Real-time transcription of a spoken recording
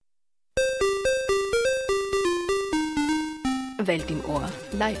Welt im Ohr,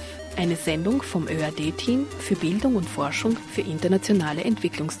 live. Eine Sendung vom ÖAD-Team für Bildung und Forschung für internationale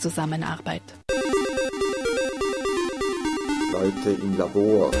Entwicklungszusammenarbeit. Leute im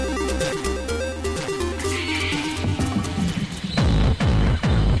Labor.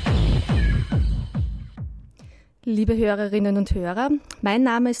 Liebe Hörerinnen und Hörer, mein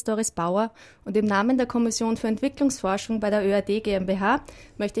Name ist Doris Bauer und im Namen der Kommission für Entwicklungsforschung bei der ÖAD GmbH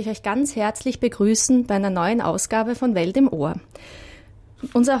möchte ich euch ganz herzlich begrüßen bei einer neuen Ausgabe von Welt im Ohr.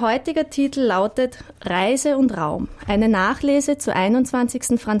 Unser heutiger Titel lautet Reise und Raum, eine Nachlese zur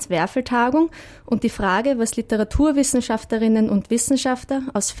 21. Franz-Werfel-Tagung und die Frage, was Literaturwissenschaftlerinnen und Wissenschaftler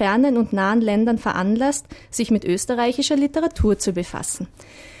aus fernen und nahen Ländern veranlasst, sich mit österreichischer Literatur zu befassen.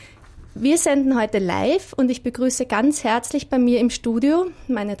 Wir senden heute live und ich begrüße ganz herzlich bei mir im Studio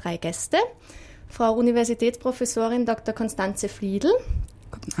meine 3 Gäste. Frau Universitätsprofessorin Dr. Constanze Fliedl.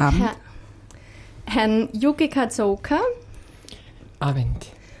 Guten Abend. Herrn Yuki Kazoka.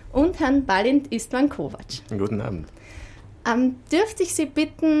 Abend. Und Herrn Balint Istvan-Kovac. Guten Abend. Dürfte ich Sie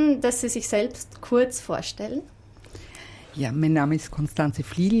bitten, dass Sie sich selbst kurz vorstellen? Ja, mein Name ist Constanze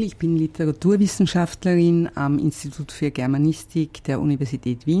Fliedl, ich bin Literaturwissenschaftlerin am Institut für Germanistik der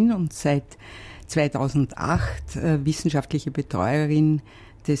Universität Wien und seit 2008 wissenschaftliche Betreuerin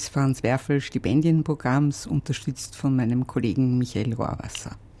des Franz-Werfel-Stipendienprogramms, unterstützt von meinem Kollegen Michael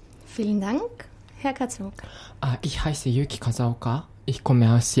Rohrwasser. Vielen Dank, Herr Kazoka. Ich heiße Yuki Kazoka, ich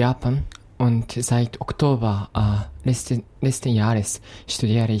komme aus Japan und seit Oktober letzten Jahres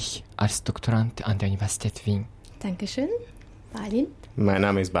studiere ich als Doktorand an der Universität Wien. Dankeschön. Balint? Mein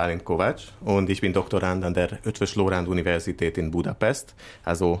Name ist Balint Kovac und ich bin Doktorand an der Eötvös Loránd Universität in Budapest.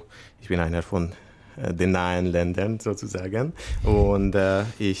 Also ich bin einer von den nahen Ländern sozusagen und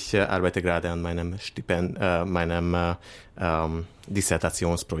ich arbeite gerade an meinem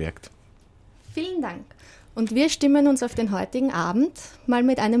Dissertationsprojekt. Vielen Dank. Und wir stimmen uns auf den heutigen Abend mal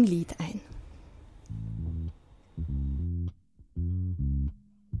mit einem Lied ein.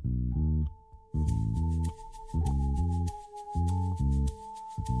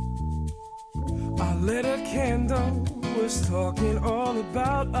 Our little candle was talking all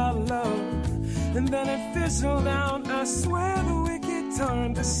about our love, and then it fizzled out. I swear the wicked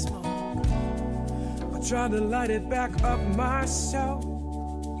turned to smoke. I tried to light it back up myself,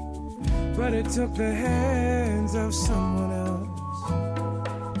 but it took the hands of someone else.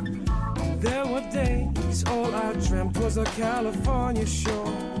 There were days all I dreamt was a California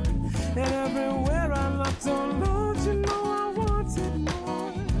shore, and everywhere I looked, oh Lord, you know I wanted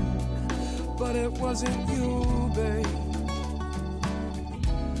more. But it wasn't you, babe.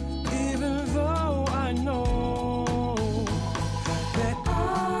 Even though I know that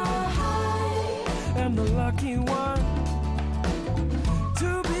I am the lucky one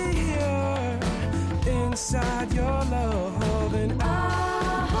to be here inside your love, and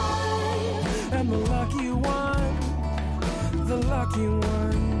I am the lucky one, the lucky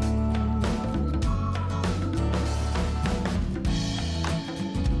one.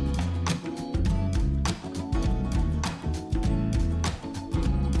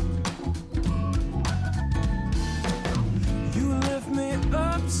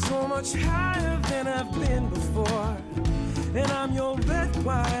 So much higher than I've been before, and I'm your red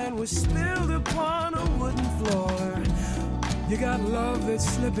wine was spilled upon a wooden floor. You got love that's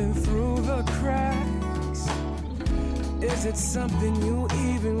slipping through the cracks. Is it something you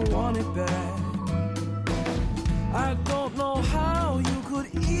even want it back? I don't know how you could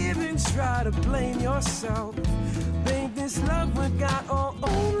even try to blame yourself. Babe, this love we got, oh,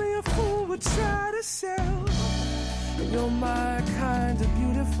 only a fool would try to sell. You're my kind of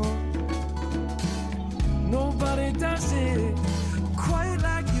beautiful. Nobody does it quite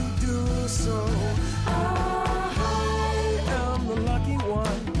like you do. So I am the lucky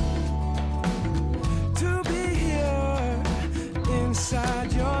one to be here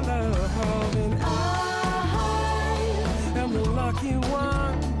inside your love, and I am the lucky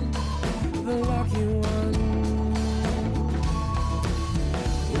one, the lucky one.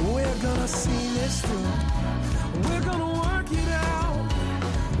 We're gonna see this through. We're gonna work it out.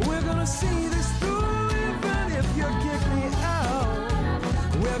 We're gonna see this through, even if you kick me out.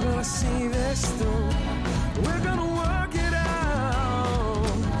 We're gonna see this through. We're gonna work it out,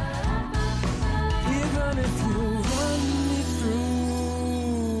 even if you run me through.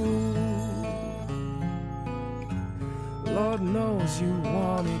 Lord knows you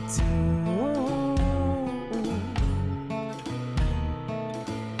want it to.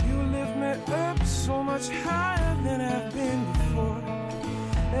 You lift me up so much higher than I've been before,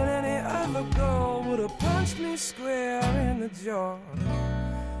 and any other girl would have punched me square in the jaw.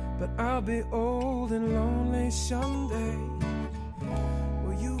 But I'll be old and lonely someday,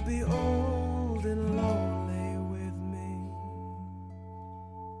 you'll be old and lonely with me.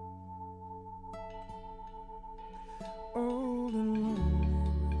 Old and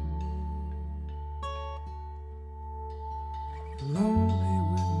lonely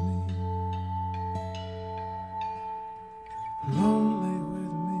with me. Lonely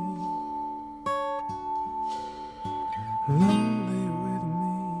with me. Lonely with me.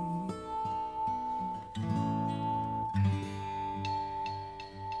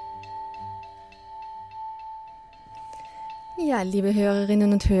 Ja, liebe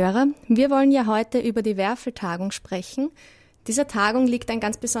Hörerinnen und Hörer, wir wollen ja heute über die Werfel-Tagung sprechen. Dieser Tagung liegt ein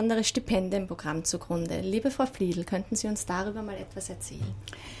ganz besonderes Stipendienprogramm zugrunde. Liebe Frau Fliedl, könnten Sie uns darüber mal etwas erzählen?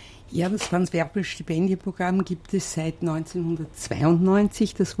 Ja, das Franz-Werfel-Stipendienprogramm gibt es seit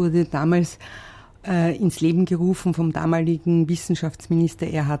 1992. Das wurde damals ins Leben gerufen vom damaligen Wissenschaftsminister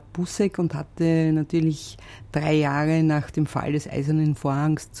Erhard Busseck und hatte natürlich 3 Jahre nach dem Fall des Eisernen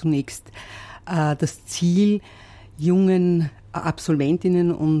Vorhangs zunächst das Ziel, jungen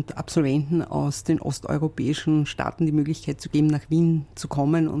Absolventinnen und Absolventen aus den osteuropäischen Staaten die Möglichkeit zu geben, nach Wien zu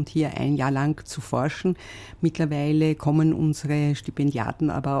kommen und hier 1 Jahr lang zu forschen. Mittlerweile kommen unsere Stipendiaten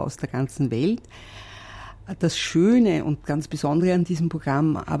aber aus der ganzen Welt. Das Schöne und ganz Besondere an diesem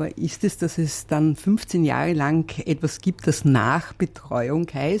Programm aber ist es, dass es dann 15 Jahre lang etwas gibt, das Nachbetreuung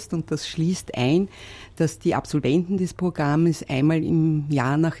heißt, und das schließt ein, dass die Absolventen des Programmes einmal im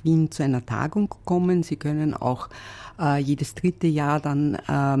Jahr nach Wien zu einer Tagung kommen. Sie können auch jedes 3. Jahr dann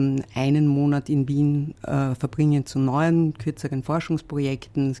 1 Monat in Wien verbringen zu neuen, kürzeren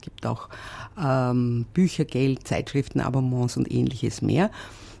Forschungsprojekten. Es gibt auch Büchergeld, Zeitschriftenabonnements und ähnliches mehr.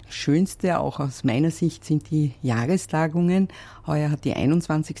 Das Schönste, auch aus meiner Sicht, sind die Jahrestagungen. Heuer hat die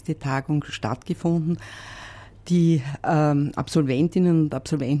 21. Tagung stattgefunden. Die Absolventinnen und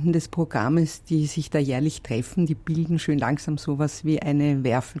Absolventen des Programmes, die sich da jährlich treffen, die bilden schön langsam sowas wie eine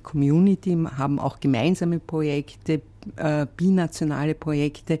Werfel-Community, haben auch gemeinsame Projekte, binationale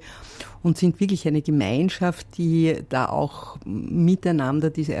Projekte und sind wirklich eine Gemeinschaft, die da auch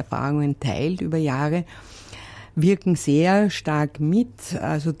miteinander diese Erfahrungen teilt über Jahre, wirken sehr stark mit.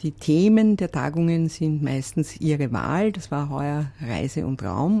 Also die Themen der Tagungen sind meistens ihre Wahl. Das war heuer Reise und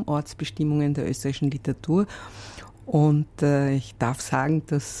Raum, Ortsbestimmungen der österreichischen Literatur. Und ich darf sagen,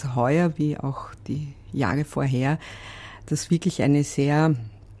 dass heuer, wie auch die Jahre vorher, das wirklich eine sehr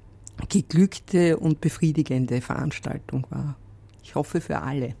geglückte und befriedigende Veranstaltung war. Ich hoffe für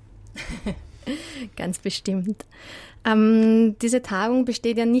alle. Ganz bestimmt. Diese Tagung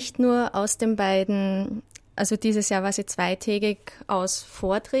besteht ja nicht nur aus den beiden, also dieses Jahr war sie 2tägig, aus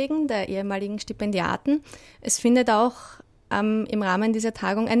Vorträgen der ehemaligen Stipendiaten. Es findet auch im Rahmen dieser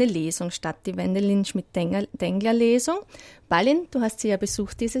Tagung eine Lesung statt, die Wendelin Schmidt-Dengler-Lesung. Balin, du hast sie ja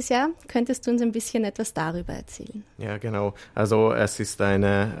besucht dieses Jahr. Könntest du uns ein bisschen etwas darüber erzählen? Ja, genau. Also es ist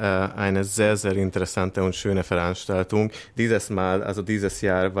eine sehr, sehr interessante und schöne Veranstaltung. Dieses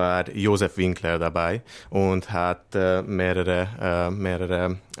Jahr war Josef Winkler dabei und hat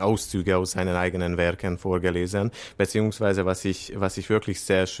mehrere Auszüge aus seinen eigenen Werken vorgelesen. Beziehungsweise was ich wirklich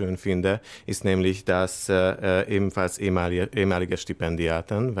sehr schön finde, ist nämlich, dass ebenfalls ehemalige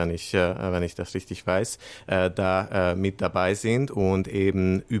Stipendiaten, wenn ich das richtig weiß, da mit dabei sind und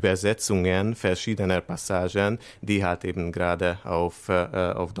eben Übersetzungen verschiedener Passagen, die halt eben gerade auf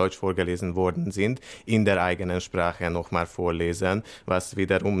Deutsch vorgelesen worden sind, in der eigenen Sprache nochmal vorlesen, was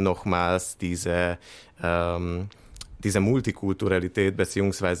wiederum nochmals diese Multikulturalität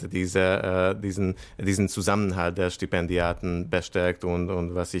beziehungsweise diesen Zusammenhalt der Stipendiaten bestärkt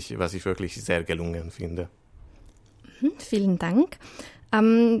und was ich wirklich sehr gelungen finde. Vielen Dank.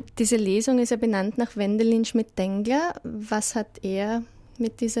 Diese Lesung ist ja benannt nach Wendelin Schmidt-Dengler. Was hat er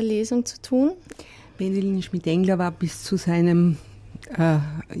mit dieser Lesung zu tun? Wendelin Schmidt-Dengler war bis zu seinem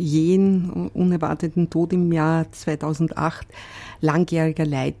jähen, unerwarteten Tod im Jahr 2008 langjähriger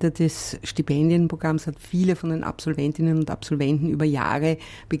Leiter des Stipendienprogramms, hat viele von den Absolventinnen und Absolventen über Jahre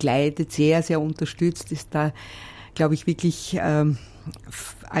begleitet, sehr, sehr unterstützt, ist da, glaube ich, wirklich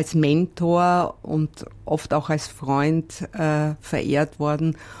als Mentor und oft auch als Freund verehrt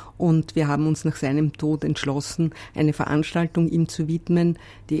worden. Und wir haben uns nach seinem Tod entschlossen, eine Veranstaltung ihm zu widmen,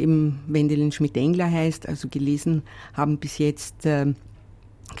 die eben Wendelin Schmidt-Dengler heißt. Also gelesen haben bis jetzt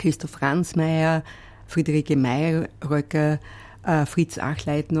Christoph Ransmayr, Friederike Mayröcker, Fritz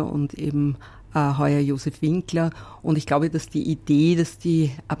Achleitner und eben heuer Josef Winkler. Und ich glaube, dass die Idee, dass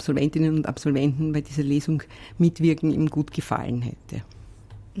die Absolventinnen und Absolventen bei dieser Lesung mitwirken, ihm gut gefallen hätte.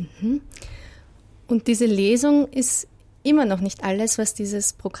 Mhm. Und diese Lesung ist immer noch nicht alles, was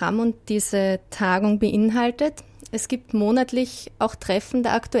dieses Programm und diese Tagung beinhaltet. Es gibt monatlich auch Treffen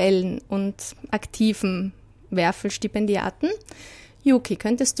der aktuellen und aktiven Werfel-Stipendiaten. Yuki,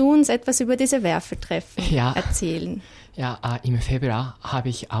 könntest du uns etwas über diese Werfeltreffen erzählen? Ja, im Februar habe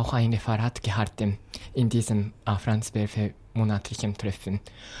ich auch ein Referat gehalten in diesem Franz Werfel monatlichen Treffen.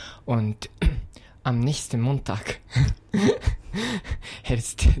 Und am nächsten Montag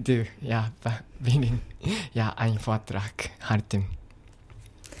hältst du einen Vortrag halten.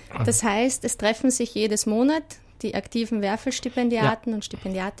 Das heißt, es treffen sich jedes Monat die aktiven Werfel-Stipendiaten und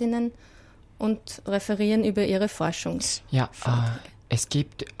Stipendiatinnen und referieren über ihre Forschungsvorträge. Es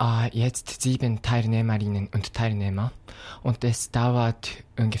gibt jetzt 7 Teilnehmerinnen und Teilnehmer und es dauert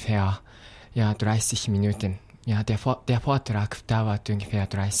ungefähr 30 Minuten. Ja, der Vortrag dauert ungefähr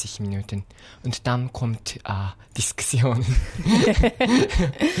 30 Minuten und dann kommt Diskussion.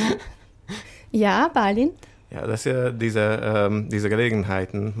 Ja, Balint? Ja, diese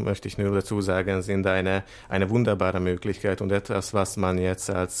Gelegenheiten, möchte ich nur dazu sagen, sind eine wunderbare Möglichkeit und etwas, was man jetzt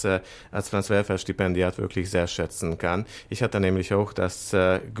als Franz-Werfel-Stipendiat wirklich sehr schätzen kann. Ich hatte nämlich auch das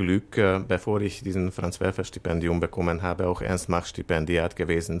Glück, bevor ich diesen Franz-Werfel-Stipendium bekommen habe, auch Ernst-Mach-Stipendiat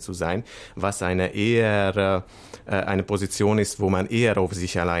gewesen zu sein, was eine Position ist, wo man eher auf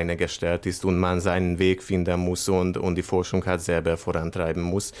sich alleine gestellt ist und man seinen Weg finden muss und die Forschung halt selber vorantreiben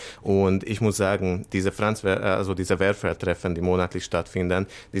muss. Und ich muss sagen, diese Werfel-Treffen, die monatlich stattfinden,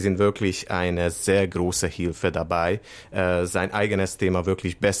 die sind wirklich eine sehr große Hilfe dabei, sein eigenes Thema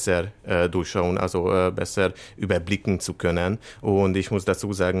wirklich besser durchschauen, besser überblicken zu können. Und ich muss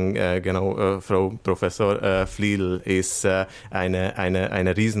dazu sagen, Frau Professor Fliedl ist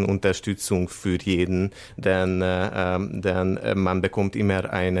eine Riesenunterstützung für jeden, denn man bekommt immer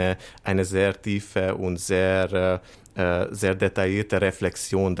eine sehr tiefe und sehr detaillierte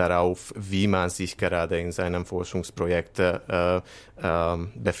Reflexion darauf, wie man sich gerade in seinem Forschungsprojekt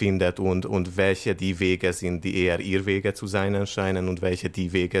befindet und welche die Wege sind, die eher Irrwege zu sein scheinen und welche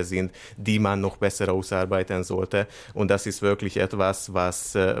die Wege sind, die man noch besser ausarbeiten sollte. Und das ist wirklich etwas,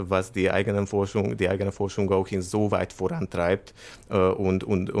 was die eigene Forschung auch insoweit vorantreibt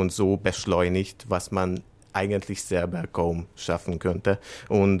und so beschleunigt, was man eigentlich selber kaum schaffen könnte.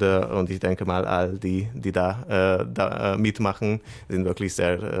 Und ich denke mal, all die da mitmachen, sind wirklich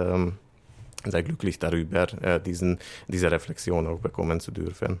sehr, sehr glücklich darüber, diese Reflexion auch bekommen zu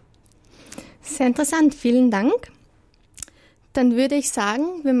dürfen. Sehr interessant, vielen Dank. Dann würde ich sagen,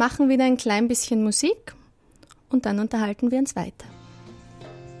 wir machen wieder ein klein bisschen Musik und dann unterhalten wir uns weiter.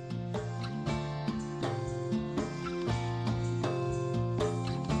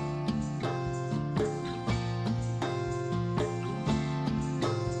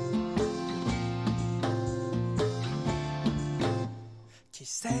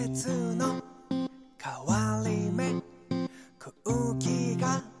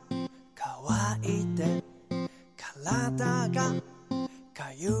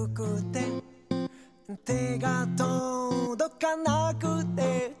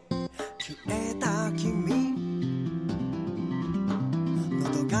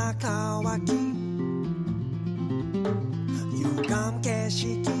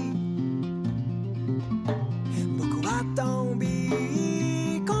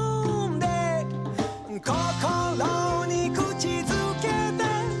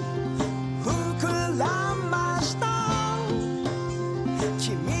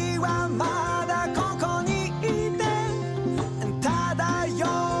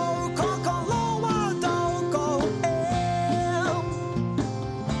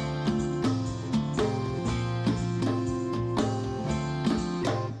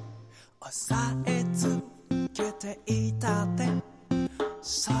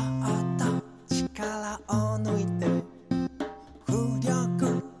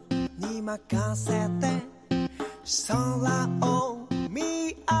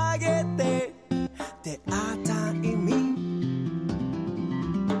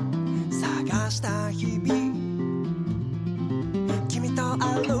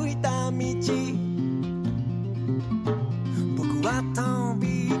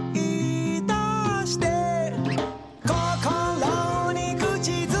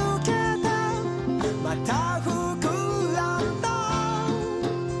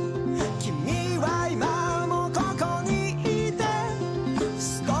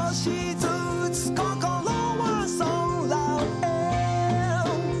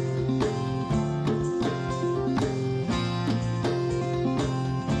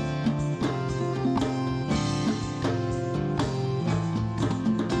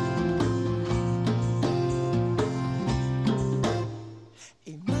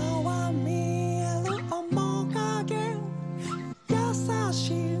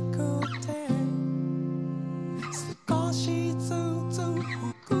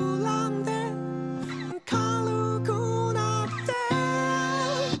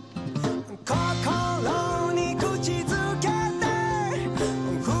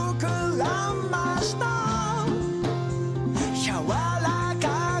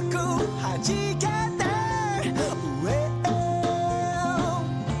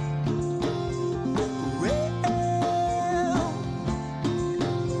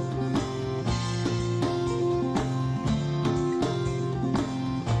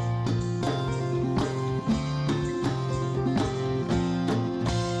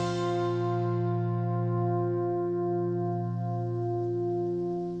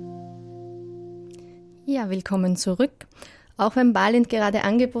 Ja, willkommen zurück. Auch wenn Balint gerade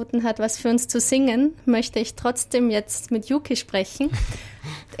angeboten hat, was für uns zu singen, möchte ich trotzdem jetzt mit Yuki sprechen.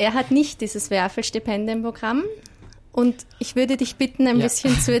 Er hat nicht dieses Werfel-Stipendienprogramm und ich würde dich bitten, ein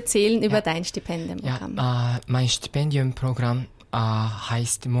bisschen zu erzählen über dein Stipendienprogramm. Ja, mein Stipendienprogramm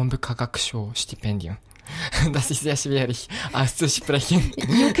heißt Monbukagakusho-Stipendium. Das ist sehr schwierig auszusprechen.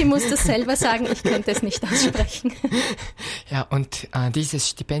 Yuki muss das selber sagen, ich könnte es nicht aussprechen. Ja, und dieses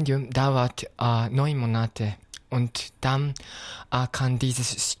Stipendium dauert 9 Monate. Und dann kann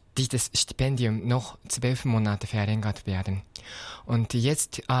dieses Stipendium noch 12 Monate verlängert werden. Und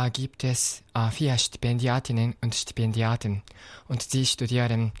jetzt gibt es 4 Stipendiatinnen und Stipendiaten. Und sie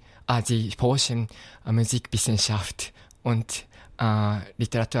sie forschen Musikwissenschaft und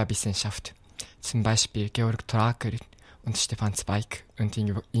Literaturwissenschaft. Zum Beispiel Georg Trakl und Stefan Zweig und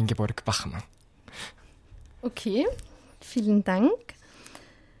Ingeborg Bachmann. Okay, vielen Dank.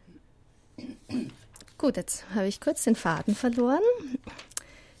 Gut, jetzt habe ich kurz den Faden verloren.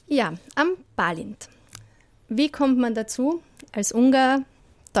 Ja, am Balint. Wie kommt man dazu, als Ungar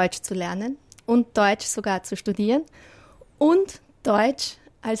Deutsch zu lernen und Deutsch sogar zu studieren und Deutsch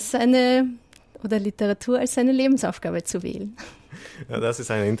oder Literatur als seine Lebensaufgabe zu wählen? Ja, das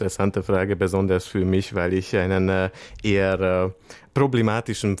ist eine interessante Frage, besonders für mich, weil ich einen eher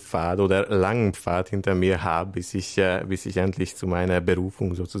problematischen Pfad oder langen Pfad hinter mir habe, bis ich endlich zu meiner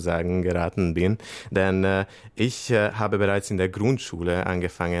Berufung sozusagen geraten bin. Denn ich habe bereits in der Grundschule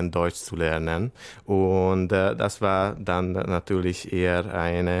angefangen, Deutsch zu lernen. Und das war dann natürlich eher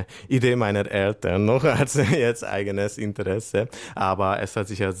eine Idee meiner Eltern, noch als jetzt eigenes Interesse. Aber es hat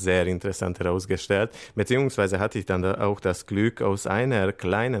sich als sehr interessant herausgestellt. Beziehungsweise hatte ich dann auch das Glück, aus einer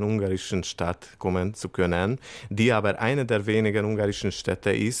kleinen ungarischen Stadt kommen zu können, die aber eine der wenigen ungarischen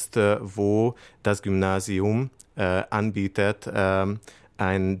Städte ist, wo das Gymnasium anbietet,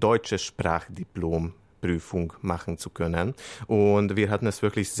 ein deutsches Sprachdiplomprüfung machen zu können. Und wir hatten es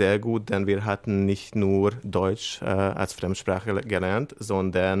wirklich sehr gut, denn wir hatten nicht nur Deutsch als Fremdsprache gelernt,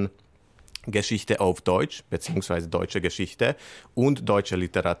 sondern Geschichte auf Deutsch, beziehungsweise deutsche Geschichte und deutsche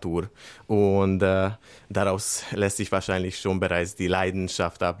Literatur. Und daraus lässt sich wahrscheinlich schon bereits die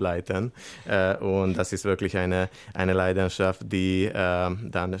Leidenschaft ableiten. Und das ist wirklich eine Leidenschaft, die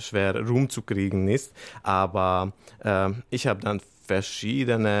dann schwer rumzukriegen ist. Aber ich habe dann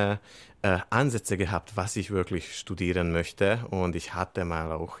verschiedene Ansätze gehabt, was ich wirklich studieren möchte. Und ich hatte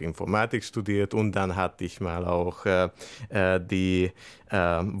mal auch Informatik studiert und dann hatte ich mal auch die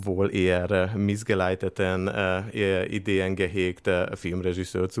wohl eher missgeleiteten Ideen gehegt,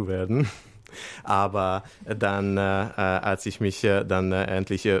 Filmregisseur zu werden. Aber dann, als ich mich dann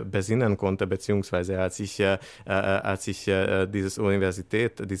endlich besinnen konnte, beziehungsweise als ich diese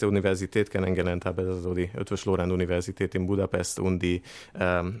Universität kennengelernt habe, also die Eötvös Loránd Universität in Budapest und die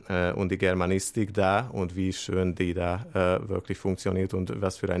Germanistik da und wie schön die da wirklich funktioniert und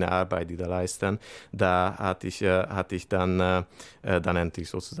was für eine Arbeit die da leisten, da hatte ich dann endlich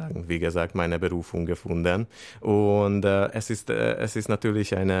sozusagen, wie gesagt, meine Berufung gefunden. Und es ist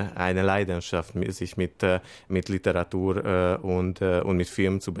natürlich eine Leidenschaft, sich mit Literatur und mit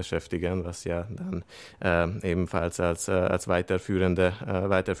Film zu beschäftigen, was ja dann ebenfalls als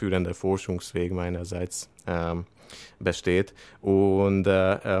weiterführender Forschungsweg meinerseits besteht. Und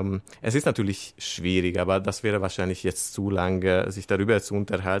es ist natürlich schwierig, aber das wäre wahrscheinlich jetzt zu lang, sich darüber zu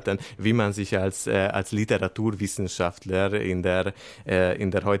unterhalten, wie man sich als Literaturwissenschaftler in der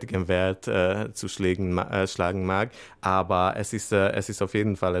heutigen Welt schlagen mag. Aber es ist auf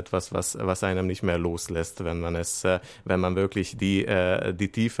jeden Fall etwas, was einem nicht mehr loslässt, wenn man wirklich die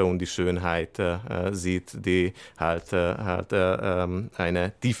Tiefe und die Schönheit sieht, die halt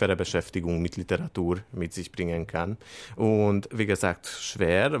eine tiefere Beschäftigung mit Literatur mit sich bringen kann. Und wie gesagt,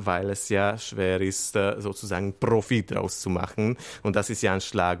 schwer, weil es ja schwer ist, sozusagen Profit draus zu machen. Und das ist ja ein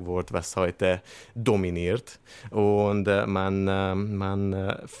Schlagwort, was heute dominiert. Und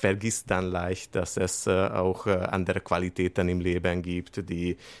man vergisst dann leicht, dass es auch andere Qualitäten im Leben gibt,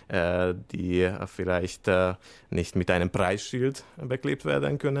 die vielleicht nicht mit einem Preisschild beklebt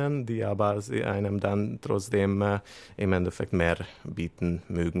werden können, die aber einem dann trotzdem im Endeffekt mehr bieten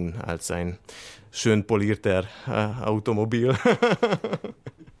mögen als ein schön polierter Automobil.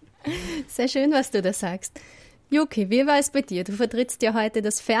 Sehr schön, was du da sagst. Yuki, wie war es bei dir? Du vertrittst ja heute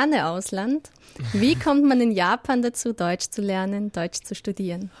das ferne Ausland. Wie kommt man in Japan dazu, Deutsch zu lernen, Deutsch zu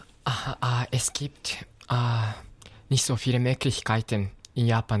studieren? Es gibt nicht so viele Möglichkeiten, in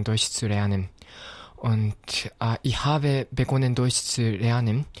Japan Deutsch zu lernen. Und ich habe begonnen, Deutsch zu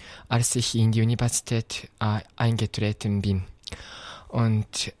lernen, als ich in die Universität eingetreten bin.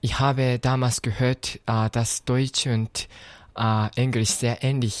 Und ich habe damals gehört, dass Deutsch und Englisch sehr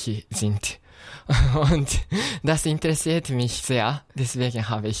ähnlich sind. Und das interessiert mich sehr. Deswegen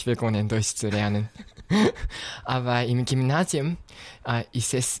habe ich begonnen, Deutsch zu lernen. Aber im Gymnasium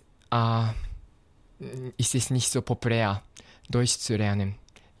ist es nicht so populär, Deutsch zu lernen.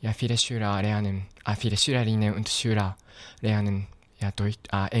 Ja, viele Schülerinnen und Schüler lernen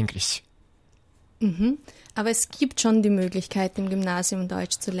Englisch. Mhm. Aber es gibt schon die Möglichkeit, im Gymnasium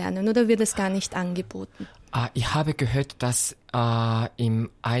Deutsch zu lernen, oder wird es gar nicht angeboten? Ich habe gehört, dass in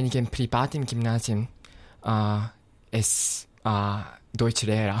einigen privaten Gymnasien es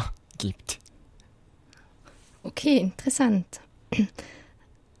Deutschlehrer gibt. Okay, interessant.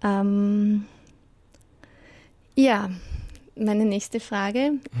 Ja, meine nächste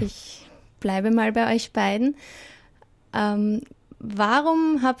Frage. Ich bleibe mal bei euch beiden.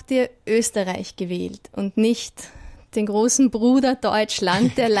 Warum habt ihr Österreich gewählt und nicht den großen Bruder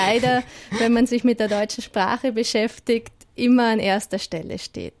Deutschland, der leider, wenn man sich mit der deutschen Sprache beschäftigt, immer an erster Stelle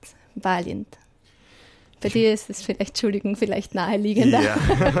steht? Valiant. Bei dir ist es vielleicht naheliegender.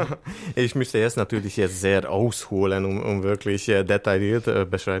 Ja, ich müsste jetzt sehr ausholen, um wirklich detailliert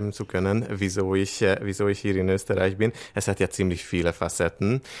beschreiben zu können, wieso ich hier in Österreich bin. Es hat ja ziemlich viele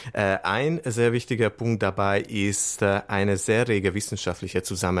Facetten. Ein sehr wichtiger Punkt dabei ist eine sehr rege wissenschaftliche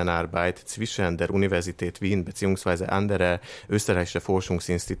Zusammenarbeit zwischen der Universität Wien bzw. anderen österreichischen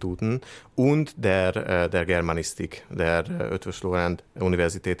Forschungsinstituten und der Germanistik, der Eötvös Loránd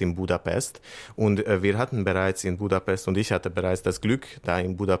Universität in Budapest. Und wir hatten bereits in Budapest und ich hatte bereits das Glück, da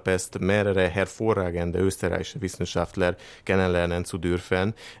in Budapest mehrere hervorragende österreichische Wissenschaftler kennenlernen zu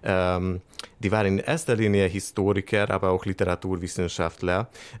dürfen. Die waren in erster Linie Historiker, aber auch Literaturwissenschaftler,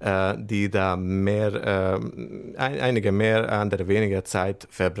 die da einige mehr, andere weniger Zeit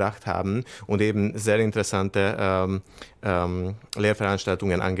verbracht haben und eben sehr interessante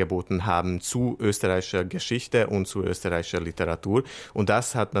Lehrveranstaltungen angeboten haben zu österreichischer Geschichte und zu österreichischer Literatur. Und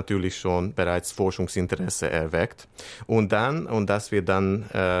das hat natürlich schon bereits Forschungsinteresse erweckt. Und das wird dann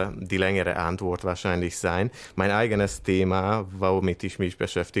die längere Antwort wahrscheinlich sein, mein eigenes Thema, womit ich mich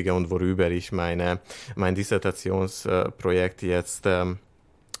beschäftige und worüber ich mein Dissertationsprojekt jetzt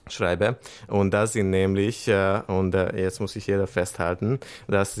schreibe. Und das sind nämlich, jetzt muss ich jeder festhalten,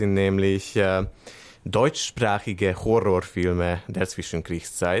 das sind nämlich deutschsprachige Horrorfilme der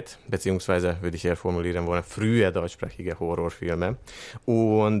Zwischenkriegszeit, beziehungsweise würde ich eher formulieren wollen, frühe deutschsprachige Horrorfilme.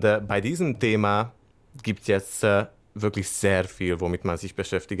 Und bei diesem Thema gibt es jetzt wirklich sehr viel, womit man sich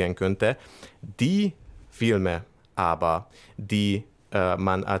beschäftigen könnte. Die Filme aber, die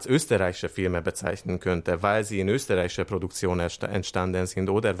man als österreichische Filme bezeichnen könnte, weil sie in österreichischer Produktion entstanden sind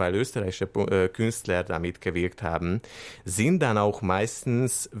oder weil österreichische Künstler damit gewirkt haben, sind dann auch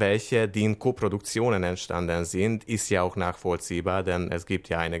meistens welche, die in Koproduktionen entstanden sind, ist ja auch nachvollziehbar, denn es gibt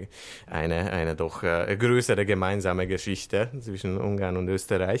ja eine doch größere gemeinsame Geschichte zwischen Ungarn und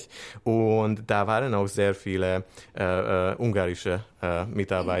Österreich und da waren auch sehr viele ungarische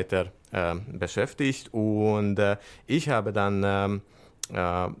Mitarbeiter beschäftigt und ich habe dann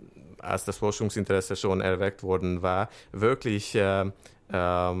als das Forschungsinteresse schon erweckt worden war, wirklich ein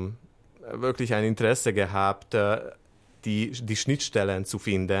Interesse gehabt, die Schnittstellen zu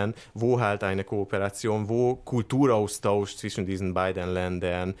finden, wo halt eine Kooperation, wo Kulturaustausch zwischen diesen beiden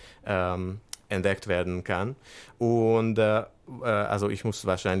Ländern entdeckt werden kann. Und also ich muss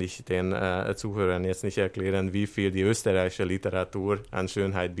wahrscheinlich den Zuhörern jetzt nicht erklären, wie viel die österreichische Literatur an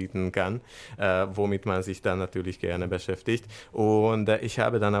Schönheit bieten kann, womit man sich dann natürlich gerne beschäftigt. Und ich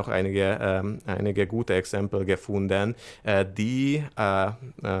habe dann auch einige gute Exempel gefunden, die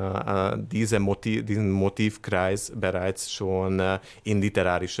diesen Motivkreis bereits schon in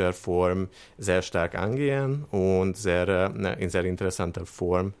literarischer Form sehr stark angehen und in sehr interessanter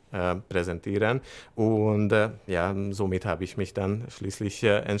Form präsentieren. Und somit habe ich mich dann schließlich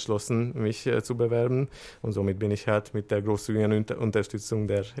entschlossen, mich zu bewerben. Und somit bin ich halt mit der großzügigen Unterstützung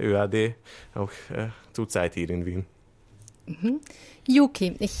der ÖAD auch zurzeit hier in Wien. Mhm.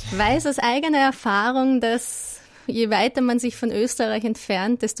 Yuki, ich weiß aus eigener Erfahrung, dass je weiter man sich von Österreich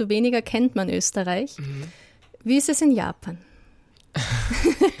entfernt, desto weniger kennt man Österreich. Mhm. Wie ist es in Japan?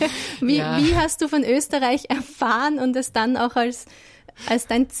 Wie hast du von Österreich erfahren und es dann auch als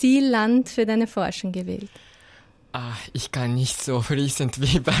dein Zielland für deine Forschung gewählt? Ich kann nicht so fließend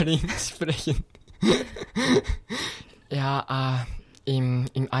wie Berlin sprechen.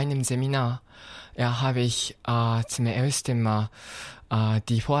 In einem Seminar habe ich zum ersten Mal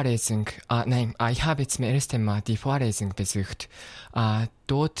die Vorlesung besucht.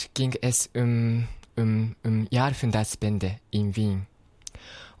 Dort ging es um Jahrhundertwende in Wien.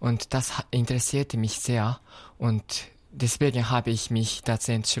 Und das interessierte mich sehr und deswegen habe ich mich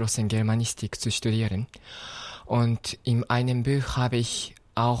dazu entschlossen, Germanistik zu studieren. Und in einem Buch habe ich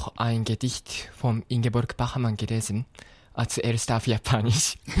auch ein Gedicht von Ingeborg Bachmann gelesen. Zuerst auf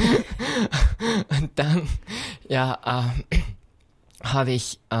Japanisch. Und dann, habe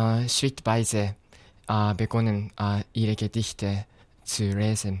ich schrittweise begonnen, ihre Gedichte zu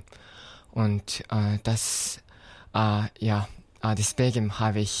lesen. Und deswegen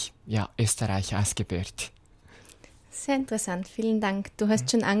habe ich Österreich ausgewählt. Sehr interessant, vielen Dank. Du hast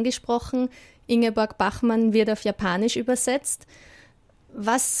schon angesprochen, Ingeborg Bachmann wird auf Japanisch übersetzt.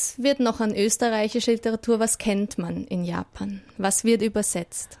 Was wird noch an österreichischer Literatur, was kennt man in Japan? Was wird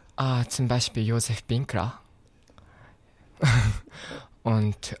übersetzt? Zum Beispiel Josef Binkler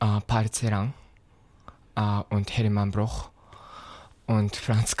und Paul Celan und Hermann Broch und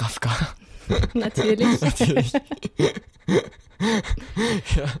Franz Kafka. Natürlich. Natürlich.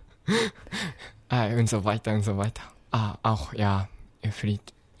 Und so weiter und so weiter. Auch,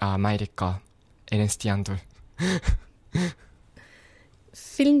 Maireka, Ernst Jandl.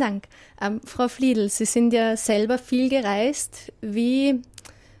 Vielen Dank. Frau Fliedl, Sie sind ja selber viel gereist. Wie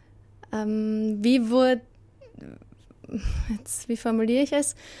formuliere ich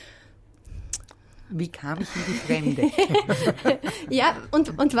es? Wie kam ich in die Fremde? Ja,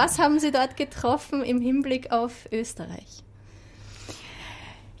 und was haben Sie dort getroffen im Hinblick auf Österreich?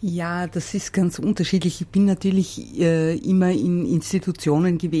 Ja, das ist ganz unterschiedlich. Ich bin natürlich immer in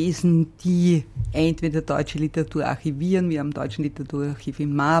Institutionen gewesen, die entweder deutsche Literatur archivieren, wie am Deutschen Literaturarchiv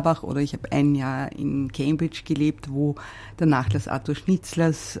in Marbach, oder ich habe ein Jahr in Cambridge gelebt, wo der Nachlass Arthur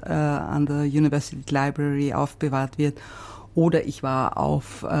Schnitzlers an der University Library aufbewahrt wird. Oder ich war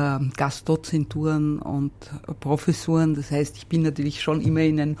auf Gastdozenturen und Professuren. Das heißt, ich bin natürlich schon immer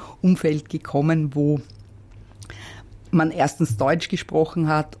in ein Umfeld gekommen, wo man erstens Deutsch gesprochen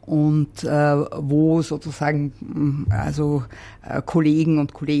hat und wo sozusagen Kollegen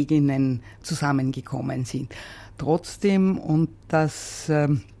und Kolleginnen zusammengekommen sind. Trotzdem, und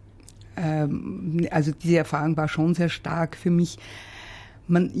diese Erfahrung war schon sehr stark für mich,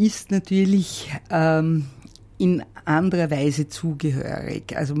 man ist natürlich in anderer Weise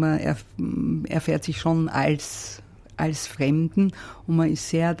zugehörig. Also man erfährt sich schon als Fremden, und man ist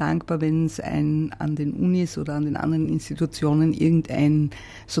sehr dankbar, wenn es an den Unis oder an den anderen Institutionen irgendein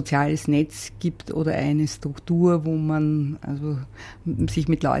soziales Netz gibt oder eine Struktur, wo man sich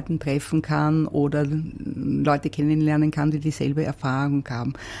mit Leuten treffen kann oder Leute kennenlernen kann, die dieselbe Erfahrung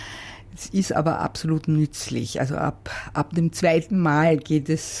haben. Es ist aber absolut nützlich. Also ab dem zweiten Mal geht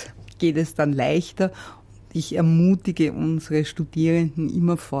es dann leichter. Ich ermutige unsere Studierenden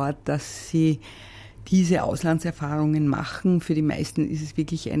immerfort, dass sie diese Auslandserfahrungen machen. Für die meisten ist es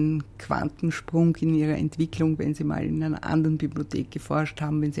wirklich ein Quantensprung in ihrer Entwicklung, wenn sie mal in einer anderen Bibliothek geforscht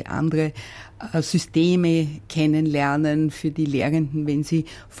haben, wenn sie andere Systeme kennenlernen. Für die Lehrenden, wenn sie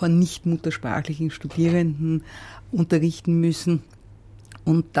von nicht muttersprachlichen Studierenden unterrichten müssen.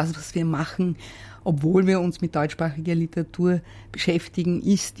 Und das, was wir machen, obwohl wir uns mit deutschsprachiger Literatur beschäftigen,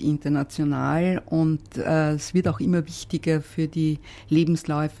 ist international, und es wird auch immer wichtiger für die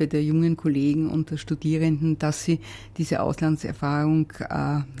Lebensläufe der jungen Kollegen und der Studierenden, dass sie diese Auslandserfahrung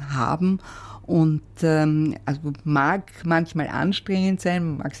haben. Und mag manchmal anstrengend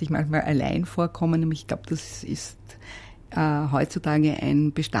sein, mag sich manchmal allein vorkommen, aber ich glaube, das ist heutzutage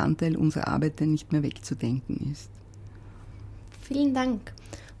ein Bestandteil unserer Arbeit, der nicht mehr wegzudenken ist. Vielen Dank.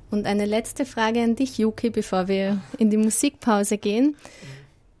 Und eine letzte Frage an dich, Yuki, bevor wir in die Musikpause gehen.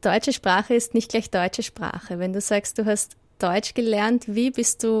 Deutsche Sprache ist nicht gleich deutsche Sprache. Wenn du sagst, du hast Deutsch gelernt, wie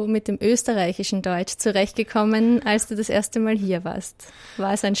bist du mit dem österreichischen Deutsch zurechtgekommen, als du das erste Mal hier warst?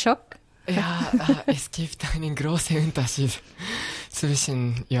 War es ein Schock? Ja, es gibt einen großen Unterschied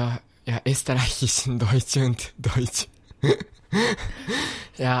zwischen österreichischen Deutsch und Deutsch.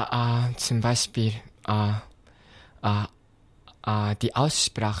 Zum Beispiel die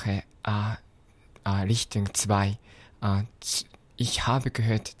Aussprache Richtung 2. Ich habe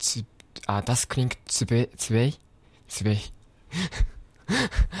gehört, das klingt zwei.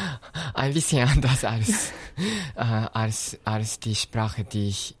 Ein bisschen anders als die Sprache, die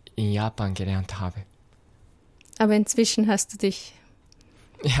ich in Japan gelernt habe. Aber inzwischen hast du dich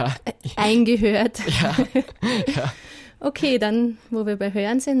eingehört. Ja. Okay, dann, wo wir bei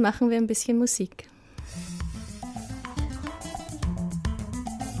Hören sind, machen wir ein bisschen Musik.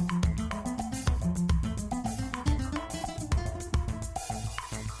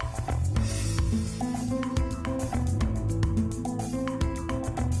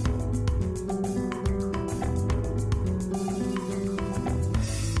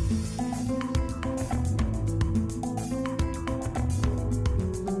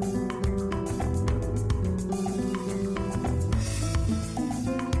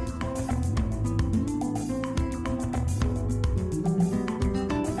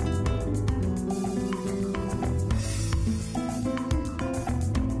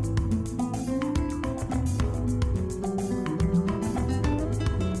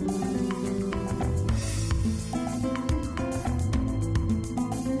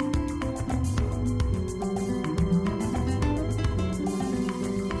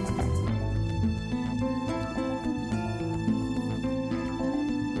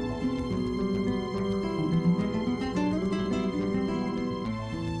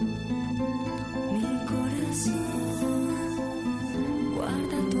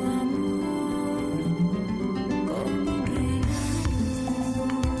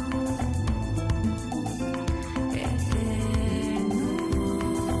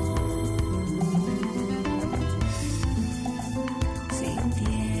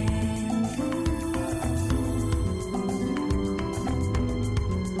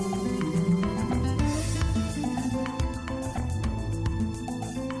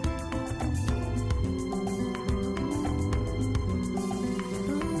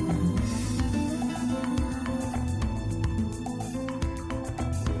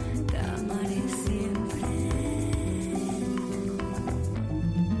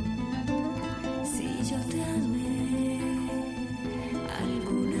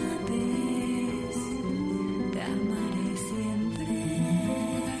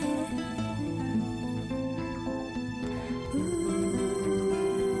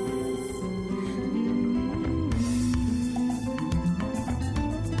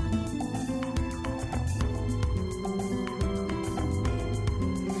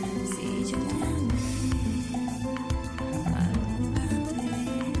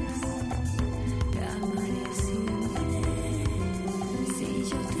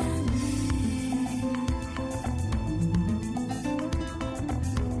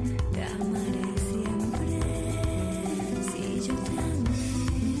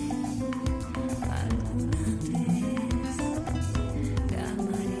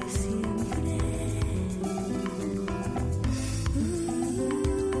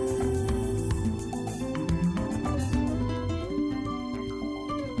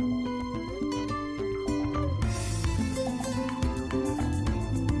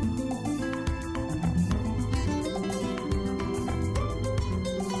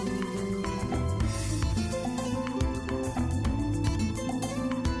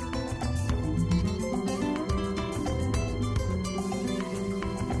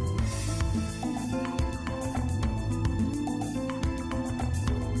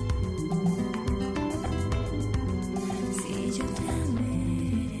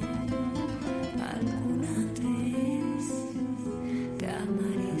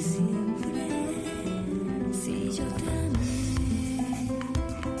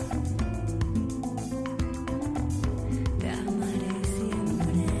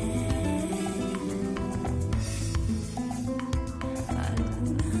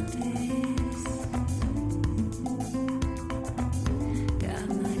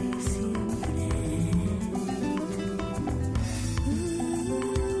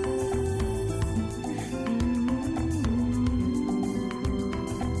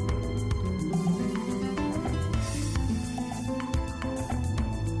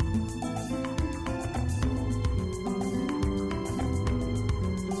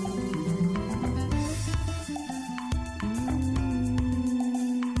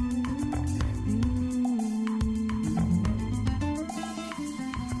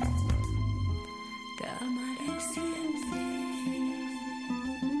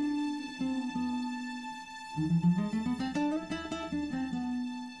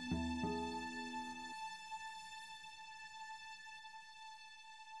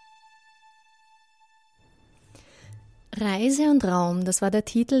 Reise und Raum, das war der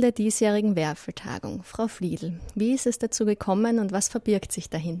Titel der diesjährigen Werfeltagung. Frau Fliedl, wie ist es dazu gekommen und was verbirgt sich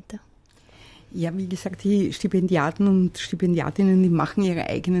dahinter? Ja, wie gesagt, die Stipendiaten und Stipendiatinnen, die machen ihre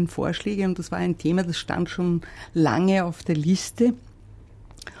eigenen Vorschläge und das war ein Thema, das stand schon lange auf der Liste.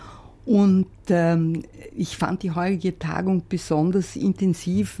 Und ich fand die heutige Tagung besonders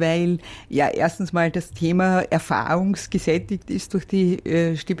intensiv, weil ja erstens mal das Thema erfahrungsgesättigt ist durch die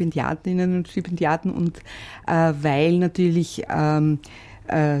Stipendiatinnen und Stipendiaten und weil natürlich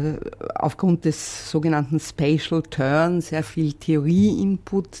aufgrund des sogenannten Spatial Turn sehr viel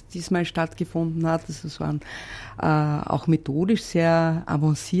Theorie-Input diesmal stattgefunden hat. Also es waren auch methodisch sehr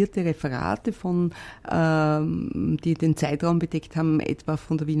avancierte Referate die den Zeitraum bedeckt haben, etwa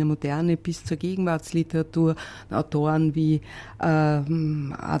von der Wiener Moderne bis zur Gegenwartsliteratur. Autoren wie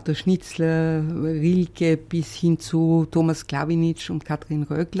Arthur Schnitzler, Rilke bis hin zu Thomas Klawinitsch und Katrin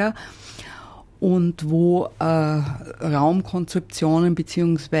Röckler. Und wo Raumkonzeptionen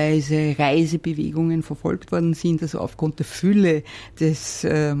beziehungsweise Reisebewegungen verfolgt worden sind, also aufgrund der Fülle des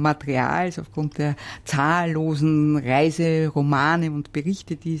Materials, aufgrund der zahllosen Reiseromane und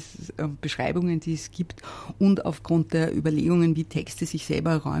Berichte, Beschreibungen, die es gibt und aufgrund der Überlegungen, wie Texte sich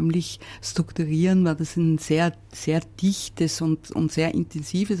selber räumlich strukturieren, war das ein sehr, sehr dichtes und sehr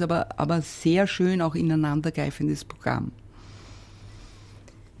intensives, aber sehr schön auch ineinandergreifendes Programm.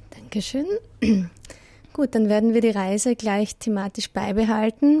 Dankeschön. Gut, dann werden wir die Reise gleich thematisch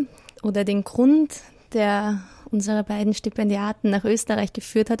beibehalten oder den Grund, der unsere beiden Stipendiaten nach Österreich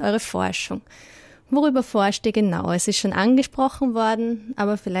geführt hat, eure Forschung. Worüber forscht ihr genau? Es ist schon angesprochen worden,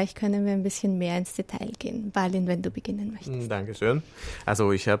 aber vielleicht können wir ein bisschen mehr ins Detail gehen. Balin, wenn du beginnen möchtest. Dankeschön.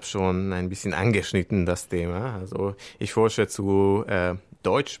 Also ich habe schon ein bisschen angeschnitten das Thema. Also ich forsche zu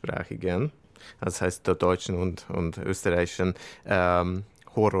deutschsprachigen, das heißt der deutschen und österreichischen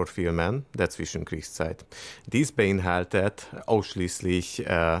Horrorfilmen der Zwischenkriegszeit. Dies beinhaltet ausschließlich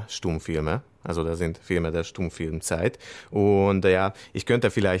Stummfilme. Also das sind Filme der Stummfilmzeit. Und ja, ich könnte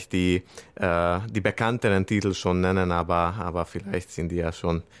vielleicht die bekannteren Titel schon nennen, aber vielleicht sind die ja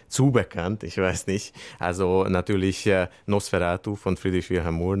schon zu bekannt, ich weiß nicht. Also natürlich Nosferatu von Friedrich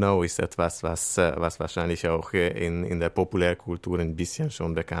Wilhelm Murnau ist etwas, was wahrscheinlich auch in der Populärkultur ein bisschen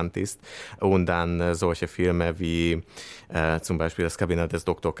schon bekannt ist. Und dann solche Filme wie zum Beispiel Das Kabinett des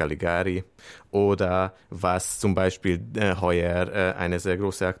Dr. Caligari oder was zum Beispiel heuer eine sehr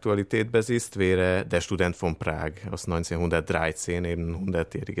große Aktualität besitzt, wäre Der Student von Prag aus 1913, eben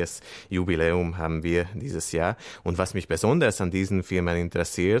 100-jähriges Jubiläum haben wir dieses Jahr. Und was mich besonders an diesen Filmen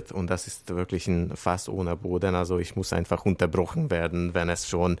interessiert, und das ist wirklich ein Fass ohne Boden, also ich muss einfach unterbrochen werden, wenn es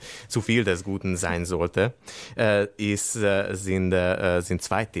schon zu viel des Guten sein sollte, sind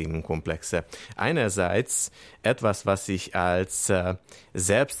zwei Themenkomplexe. Einerseits etwas, was ich als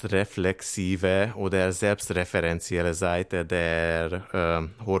selbstreflexive oder selbstreferenzielle Seite der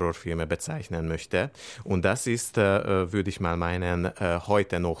Horrorfilme bezeichnen möchte. Und das ist, würde ich mal meinen,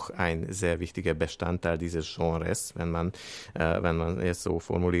 heute noch ein sehr wichtiger Bestandteil dieses Genres, wenn man es so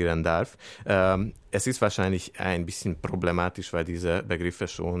formulieren darf. Es ist wahrscheinlich ein bisschen problematisch, weil diese Begriffe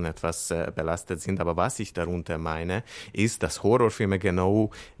schon etwas belastet sind. Aber was ich darunter meine, ist, dass Horrorfilme genau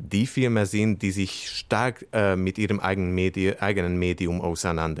die Filme sind, die sich stark mit ihrem eigenen Medium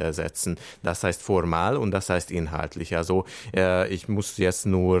auseinandersetzen. Das heißt formal und das heißt inhaltlich. Also ich muss jetzt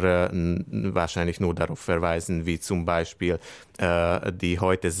wahrscheinlich nur darauf verweisen, wie zum Beispiel die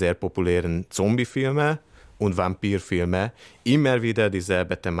heute sehr populären Zombiefilme und Vampirfilme immer wieder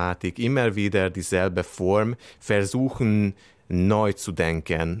dieselbe Thematik, immer wieder dieselbe Form versuchen neu zu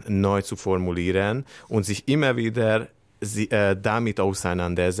denken, neu zu formulieren und sich immer wieder damit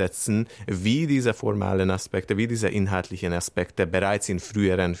auseinandersetzen, wie diese formalen Aspekte, wie diese inhaltlichen Aspekte bereits in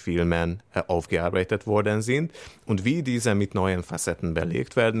früheren Filmen aufgearbeitet worden sind und wie diese mit neuen Facetten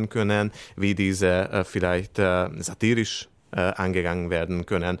belegt werden können, wie diese vielleicht satirisch angegangen werden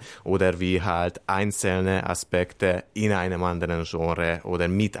können oder wie halt einzelne Aspekte in einem anderen Genre oder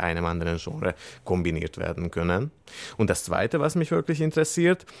mit einem anderen Genre kombiniert werden können. Und das Zweite, was mich wirklich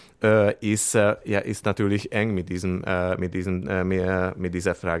interessiert, ist natürlich eng mit dieser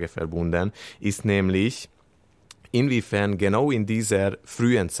Frage verbunden, ist nämlich, inwiefern genau in dieser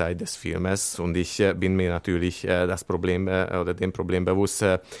frühen Zeit des Filmes, und ich bin mir natürlich dem Problem bewusst,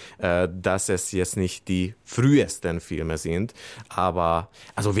 dass es jetzt nicht die frühesten Filme sind, aber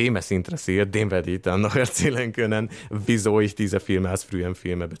also wem es interessiert, dem werde ich dann noch erzählen können, wieso ich diese Filme als frühen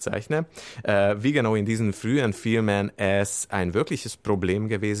Filme bezeichne. Wie genau in diesen frühen Filmen es ein wirkliches Problem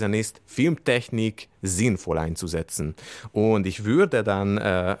gewesen ist, Filmtechnik sinnvoll einzusetzen. Und ich würde dann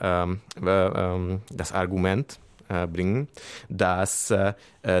das Argument bringen, dass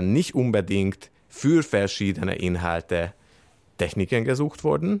nicht unbedingt für verschiedene Inhalte Techniken gesucht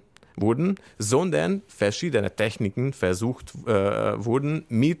wurden, sondern verschiedene Techniken versucht wurden,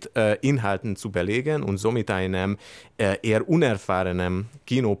 mit Inhalten zu belegen und somit einem eher unerfahrenen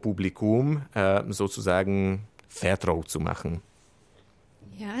Kinopublikum sozusagen vertraut zu machen.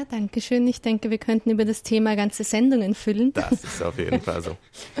 Ja, danke schön. Ich denke, wir könnten über das Thema ganze Sendungen füllen. Das ist auf jeden Fall so.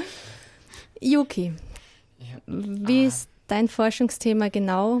 Yuki, wie ist dein Forschungsthema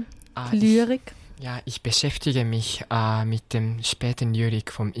genau? Lyrik? Ich beschäftige mich mit dem späten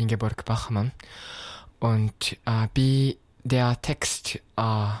Lyrik von Ingeborg Bachmann und wie der Text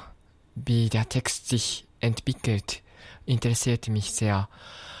sich entwickelt, interessiert mich sehr.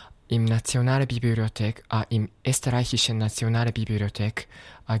 Im österreichischen Nationalbibliothek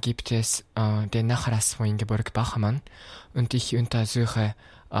gibt es den Nachlass von Ingeborg Bachmann und ich untersuche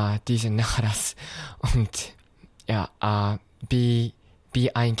diesen Nachlass und wie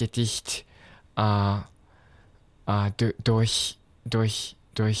ein Gedicht durch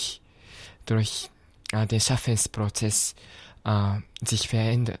den Schaffensprozess sich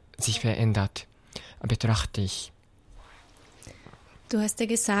verändert, betrachte ich. Du hast ja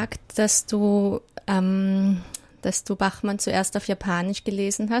gesagt, dass du Bachmann zuerst auf Japanisch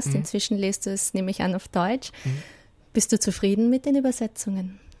gelesen hast. Inzwischen liest du es, nehme ich an, auf Deutsch. Bist du zufrieden mit den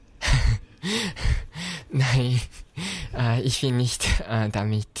Übersetzungen? Nein, ich bin nicht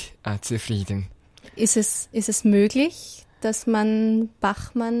damit zufrieden. Ist es möglich, dass man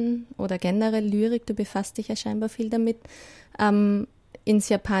Bachmann oder generell Lyrik, du befasst dich ja scheinbar viel damit, ins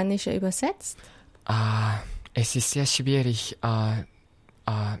Japanische übersetzt? Es ist sehr schwierig,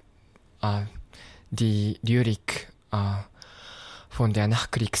 die Lyrik von der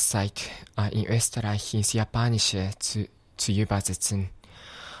Nachkriegszeit in Österreich ins Japanische zu übersetzen.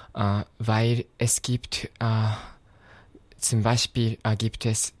 Weil es gibt, zum Beispiel gibt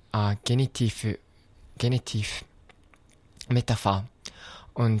es Genitiv-Metapher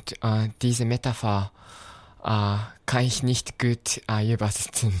und diese Metapher kann ich nicht gut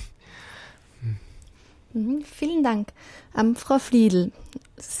übersetzen. Vielen Dank. Frau Fliedl,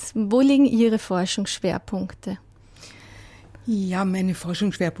 wo liegen Ihre Forschungsschwerpunkte? Ja, meine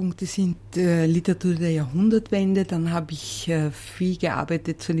Forschungsschwerpunkte sind Literatur der Jahrhundertwende. Dann habe ich viel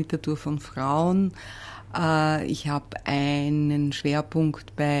gearbeitet zur Literatur von Frauen. Ich habe einen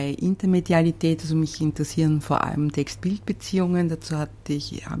Schwerpunkt bei Intermedialität, also mich interessieren vor allem Text-Bild-Beziehungen. Dazu habe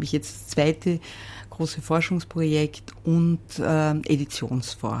ich jetzt das zweite große Forschungsprojekt und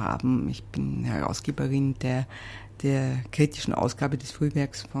Editionsvorhaben. Ich bin Herausgeberin der kritischen Ausgabe des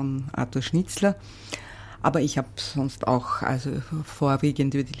Frühwerks von Arthur Schnitzler. Aber ich habe sonst auch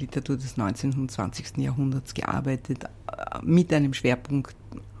vorwiegend über die Literatur des 19. und 20. Jahrhunderts gearbeitet, mit einem Schwerpunkt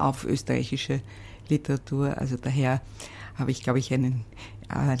auf österreichische Literatur. Also daher habe ich, glaube ich, einen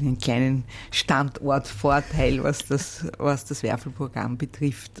kleinen Standortvorteil, was das Werfelprogramm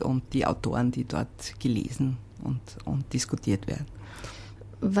betrifft und die Autoren, die dort gelesen und diskutiert werden.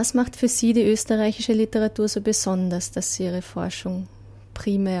 Was macht für Sie die österreichische Literatur so besonders, dass Sie Ihre Forschung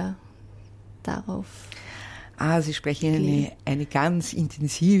primär darauf... Sie sprechen eine ganz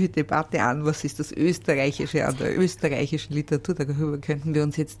intensive Debatte an. Was ist das Österreichische an der österreichischen Literatur? Darüber könnten wir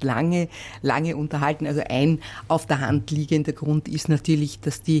uns jetzt lange unterhalten. Also ein auf der Hand liegender Grund ist natürlich,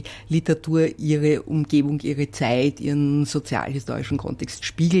 dass die Literatur ihre Umgebung, ihre Zeit, ihren sozialhistorischen Kontext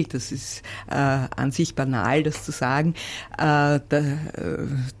spiegelt. Das ist an sich banal, das zu sagen. Da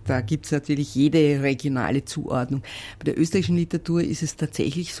gibt es natürlich jede regionale Zuordnung. Bei der österreichischen Literatur ist es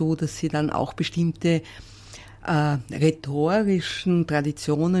tatsächlich so, dass sie dann auch bestimmte rhetorischen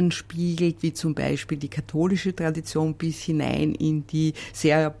Traditionen spiegelt, wie zum Beispiel die katholische Tradition bis hinein in die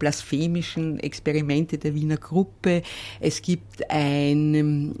sehr blasphemischen Experimente der Wiener Gruppe. Es gibt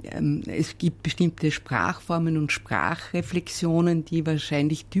bestimmte Sprachformen und Sprachreflexionen, die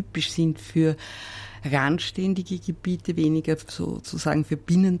wahrscheinlich typisch sind für randständige Gebiete, weniger sozusagen für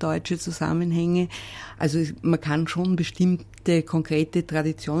binnendeutsche Zusammenhänge. Also man kann schon bestimmte konkrete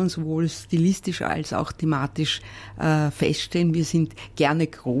Traditionen sowohl stilistisch als auch thematisch feststellen. Wir sind gerne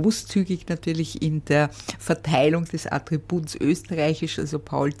großzügig natürlich in der Verteilung des Attributs österreichisch, also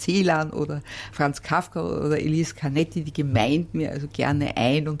Paul Celan oder Franz Kafka oder Elise Canetti, die gemeinden wir also gerne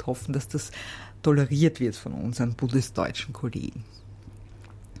ein und hoffen, dass das toleriert wird von unseren bundesdeutschen Kollegen.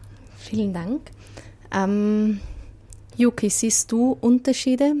 Vielen Dank. Yuki, siehst du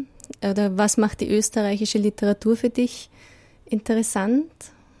Unterschiede oder was macht die österreichische Literatur für dich interessant?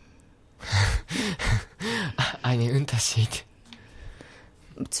 Einen Unterschied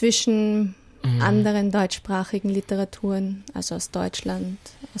zwischen anderen deutschsprachigen Literaturen, also aus Deutschland,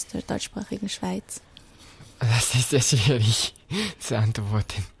 aus der deutschsprachigen Schweiz? Das ist sehr schwierig zu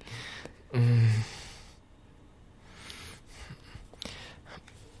antworten.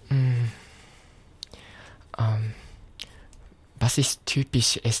 Was ist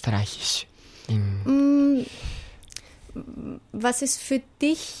typisch österreichisch? Was ist für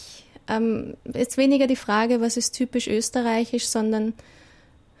dich, jetzt weniger die Frage, was ist typisch österreichisch, sondern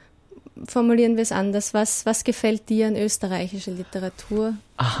formulieren wir es anders. Was gefällt dir an österreichischer Literatur?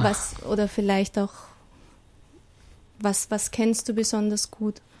 Oder vielleicht auch, was kennst du besonders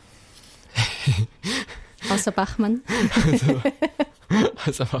gut? Außer Bachmann.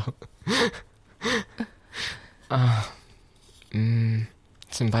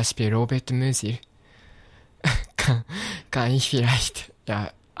 Zum Beispiel Robert Musil kann ich vielleicht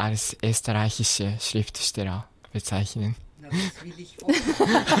als österreichische Schriftsteller bezeichnen. Das will ich auch.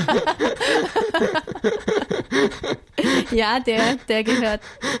 Ja, der gehört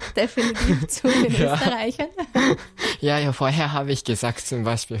definitiv zu den Österreichern. Ja, vorher habe ich gesagt, zum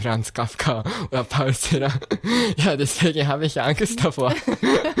Beispiel Franz Kafka oder Paul Celan. Ja, deswegen habe ich Angst davor.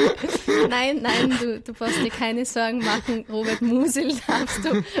 Nein, du brauchst dir keine Sorgen machen. Robert Musil darfst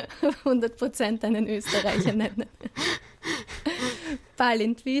du 100% einen Österreicher nennen.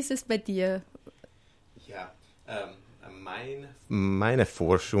 Balint, wie ist es bei dir? Ja, meine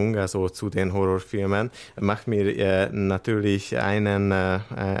Forschung, also zu den Horrorfilmen, macht mir natürlich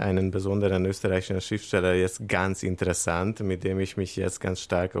einen besonderen österreichischen Schriftsteller jetzt ganz interessant, mit dem ich mich jetzt ganz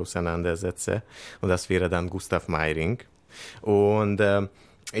stark auseinandersetze. Und das wäre dann Gustav Meiring. Und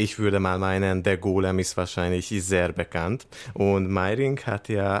ich würde mal meinen, der Golem ist wahrscheinlich sehr bekannt. Und Meiring hat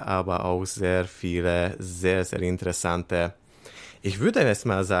ja aber auch sehr viele sehr, sehr interessante, ich würde jetzt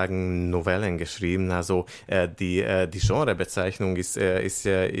mal sagen, Novellen geschrieben. Also die Genrebezeichnung ist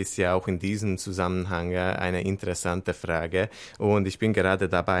ja auch in diesem Zusammenhang eine interessante Frage. Und ich bin gerade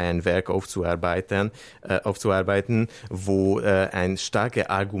dabei, ein Werk aufzuarbeiten, wo ein starkes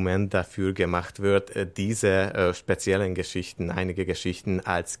Argument dafür gemacht wird, diese speziellen Geschichten, einige Geschichten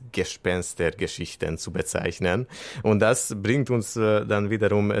als Gespenstergeschichten zu bezeichnen. Und das bringt uns dann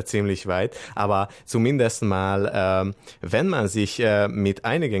wiederum ziemlich weit. Aber zumindest mal, wenn man sich mit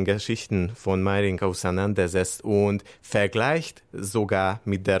einigen Geschichten von Meiring auseinandersetzt und vergleicht sogar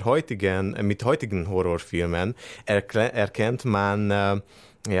mit heutigen Horrorfilmen, erkennt man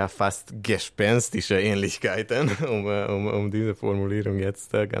fast gespenstische Ähnlichkeiten, um diese Formulierung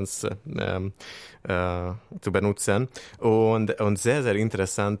jetzt ganz zu benutzen. Und sehr, sehr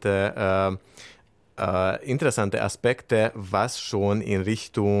interessante Aspekte, was schon in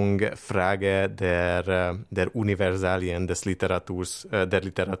Richtung Frage der Universalien der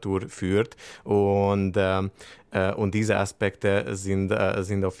Literatur führt. Und diese Aspekte sind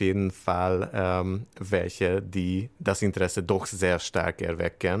auf jeden Fall welche, die das Interesse doch sehr stark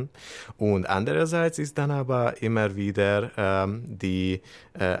erwecken. Und andererseits ist dann aber immer wieder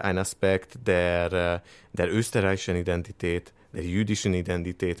ein Aspekt der österreichischen Identität, der jüdischen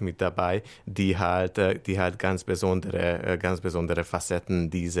Identität mit dabei, die halt ganz besondere Facetten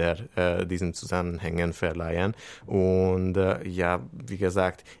diesen Zusammenhängen verleihen. Und wie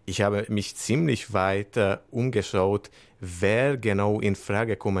gesagt, ich habe mich ziemlich weit umgeschaut, wer genau in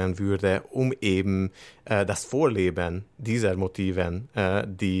Frage kommen würde, um eben das Vorleben dieser Motiven,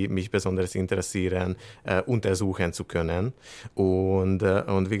 die mich besonders interessieren, untersuchen zu können. Und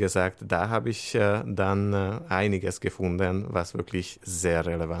wie gesagt, da habe ich dann einiges gefunden, was wirklich sehr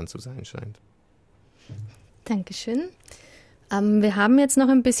relevant zu sein scheint. Dankeschön. Wir haben jetzt noch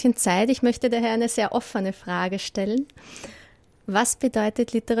ein bisschen Zeit. Ich möchte daher eine sehr offene Frage stellen. Was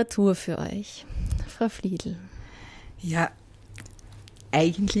bedeutet Literatur für euch? Frau Fliedl. Ja,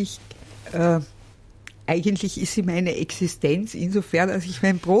 eigentlich ist sie meine Existenz, insofern, als ich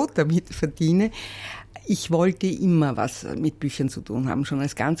mein Brot damit verdiene. Ich wollte immer was mit Büchern zu tun haben, schon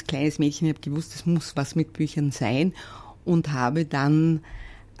als ganz kleines Mädchen. Ich habe gewusst, es muss was mit Büchern sein und habe dann,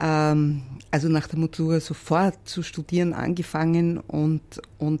 also nach der Matura sofort zu studieren angefangen und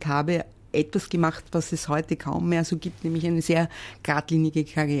habe etwas gemacht, was es heute kaum mehr so gibt, nämlich eine sehr geradlinige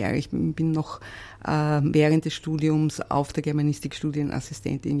Karriere. Ich bin noch während des Studiums auf der Germanistik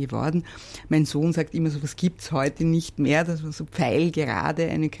Studienassistentin geworden. Mein Sohn sagt immer, so was gibt's heute nicht mehr, dass man so pfeilgerade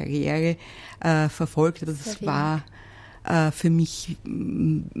eine Karriere verfolgt. Das war für mich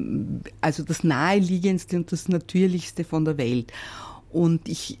also das Naheliegendste und das Natürlichste von der Welt. Und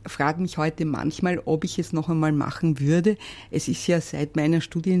ich frage mich heute manchmal, ob ich es noch einmal machen würde. Es ist ja seit meiner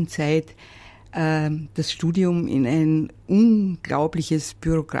Studienzeit das Studium in ein unglaubliches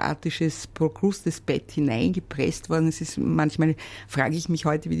bürokratisches Prokrustesbett hineingepresst worden. Es ist manchmal, frage ich mich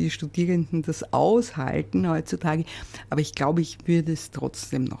heute, wie die Studierenden das aushalten heutzutage. Aber ich glaube, ich würde es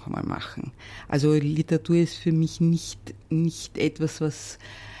trotzdem noch einmal machen. Also Literatur ist für mich nicht etwas, was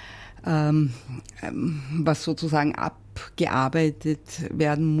sozusagen abgearbeitet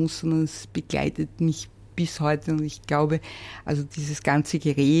werden muss, sondern es begleitet mich bis heute. Und ich glaube, also dieses ganze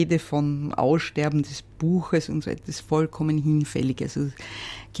Gerede vom Aussterben des Buches und so etwas ist vollkommen hinfällig. Also ich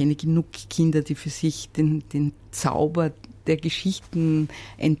kenne genug Kinder, die für sich den Zauber der Geschichten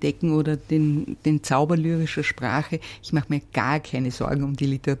entdecken oder den Zauber lyrischer Sprache. Ich mache mir gar keine Sorgen um die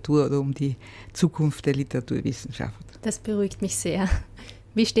Literatur oder um die Zukunft der Literaturwissenschaft. Das beruhigt mich sehr.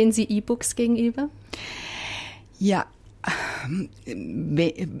 Wie stehen Sie E-Books gegenüber? Ja,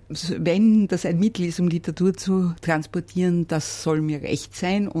 wenn das ein Mittel ist, um Literatur zu transportieren, das soll mir recht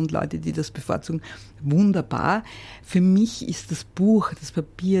sein und Leute, die das bevorzugen, wunderbar. Für mich ist das Buch, das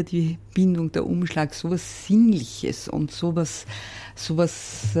Papier, die Bindung, der Umschlag sowas Sinnliches und sowas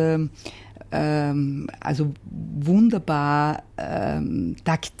also wunderbar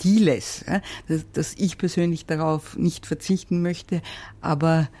Taktiles, dass ich persönlich darauf nicht verzichten möchte,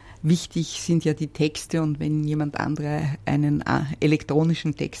 aber wichtig sind ja die Texte und wenn jemand anderer einen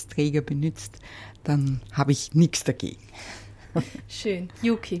elektronischen Textträger benutzt, dann habe ich nichts dagegen. Schön.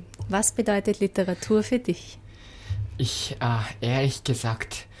 Yuki, was bedeutet Literatur für dich? Ich, ehrlich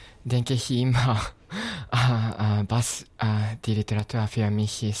gesagt, denke ich immer, was die Literatur für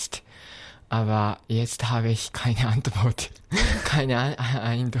mich ist. Aber jetzt habe ich keine Antwort, keine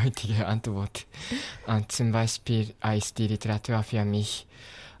eindeutige Antwort. Zum Beispiel ist die Literatur für mich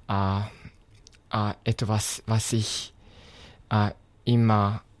etwas, was ich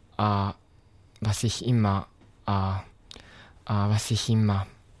immer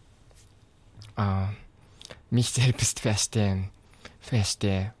mich selbst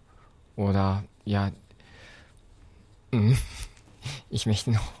verstehe oder ja, ich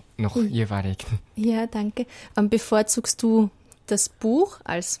möchte noch überlegen. Ja, danke. Bevorzugst du das Buch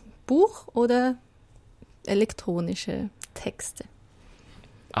als Buch oder elektronische Texte?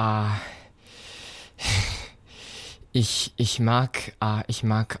 Ich mag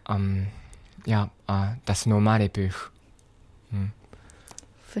das normale Buch.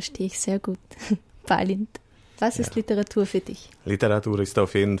 Verstehe ich sehr gut. Balint, was ist Literatur für dich? Literatur ist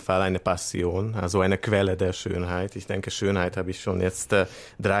auf jeden Fall eine Passion, also eine Quelle der Schönheit. Ich denke, Schönheit habe ich schon jetzt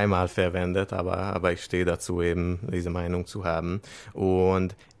 3-mal verwendet, aber ich stehe dazu eben, diese Meinung zu haben.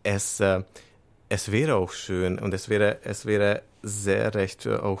 Und es wäre auch schön und es wäre sehr recht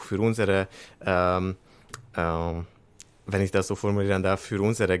auch für unsere, wenn ich das so formulieren darf, für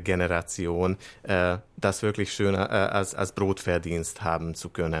unsere Generation, das wirklich schön als Brotverdienst haben zu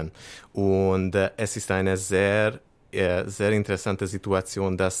können. Und es ist eine sehr interessante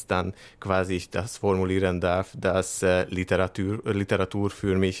Situation, dass dann quasi ich das formulieren darf, dass Literatur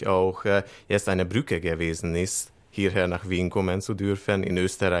für mich auch jetzt eine Brücke gewesen ist, hierher nach Wien kommen zu dürfen, in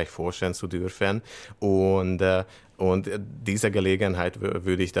Österreich forschen zu dürfen und diese Gelegenheit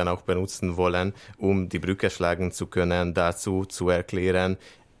würde ich dann auch benutzen wollen, um die Brücke schlagen zu können, dazu zu erklären,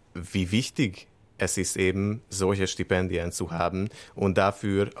 wie wichtig es ist eben, solche Stipendien zu haben und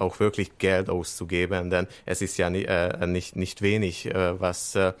dafür auch wirklich Geld auszugeben, denn es ist ja nicht wenig,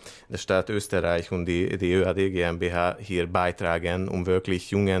 was der Staat Österreich und die ÖAD GmbH hier beitragen, um wirklich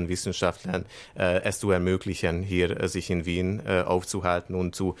jungen Wissenschaftlern es zu ermöglichen, hier sich in Wien aufzuhalten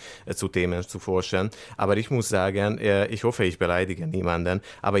und zu Themen zu forschen. Aber ich muss sagen, ich hoffe, ich beleidige niemanden,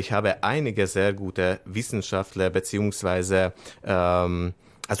 aber ich habe einige sehr gute Wissenschaftler beziehungsweise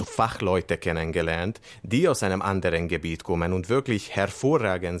also Fachleute kennengelernt, die aus einem anderen Gebiet kommen und wirklich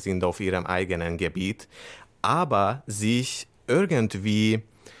hervorragend sind auf ihrem eigenen Gebiet, aber sich irgendwie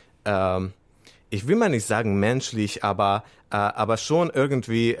ich will mal nicht sagen menschlich, aber schon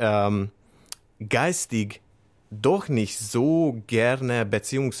irgendwie geistig doch nicht so gerne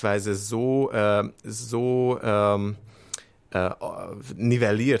beziehungsweise so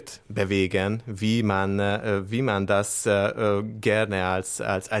nivelliert bewegen, wie man das gerne als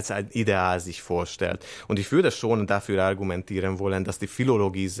ein Ideal sich vorstellt. Und ich würde schon dafür argumentieren wollen, dass die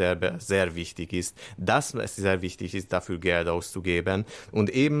Philologie selber sehr wichtig ist, dass es sehr wichtig ist, dafür Geld auszugeben und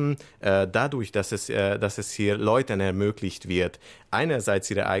eben dadurch, dass es hier Leuten ermöglicht wird, einerseits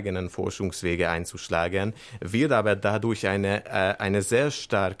ihre eigenen Forschungswege einzuschlagen, wird aber dadurch eine sehr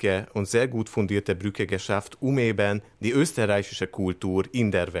starke und sehr gut fundierte Brücke geschafft, um eben die österreichische Kultur in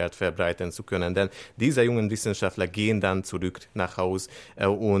der Welt verbreiten zu können. Denn diese jungen Wissenschaftler gehen dann zurück nach Hause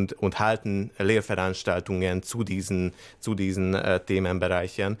und halten Lehrveranstaltungen zu diesen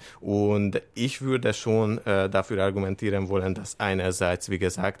Themenbereichen. Und ich würde schon dafür argumentieren wollen, dass einerseits, wie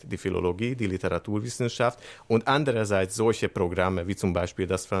gesagt, die Philologie, die Literaturwissenschaft und andererseits solche Programme wie zum Beispiel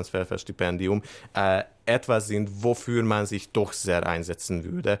das Franz-Pfeffer-Stipendium etwas sind, wofür man sich doch sehr einsetzen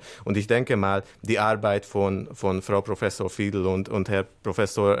würde. Und ich denke mal, die Arbeit von Frau Professor Fiedl und Herr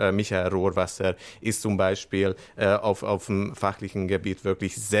Professor Michael Rohrwasser ist zum Beispiel auf dem fachlichen Gebiet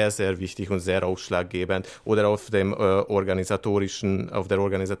wirklich sehr, sehr wichtig und sehr ausschlaggebend. Oder auf der organisatorischen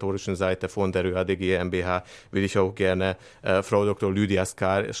Seite von der ÖAD GmbH will ich auch gerne Frau Dr. Lydia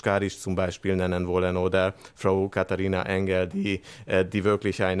Skaric zum Beispiel nennen wollen oder Frau Katharina Engel, die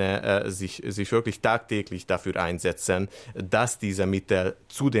wirklich sich wirklich tagtäglich dafür einsetzen, dass diese Mittel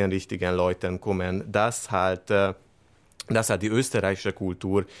zu den richtigen Leuten kommen, dass halt die österreichische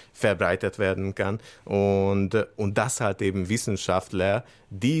Kultur verbreitet werden kann und dass halt eben Wissenschaftler,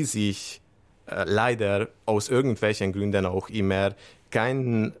 die sich leider aus irgendwelchen Gründen auch immer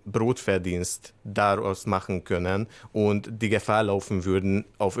keinen Brotverdienst daraus machen können und die Gefahr laufen würden,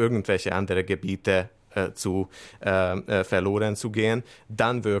 auf irgendwelche andere Gebiete verloren zu gehen,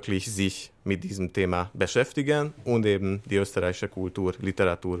 dann wirklich sich mit diesem Thema beschäftigen und eben die österreichische Kultur,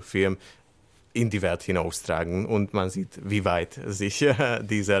 Literatur, Film in die Welt hinaustragen. Und man sieht, wie weit sich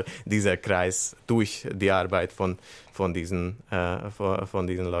dieser Kreis durch die Arbeit von diesen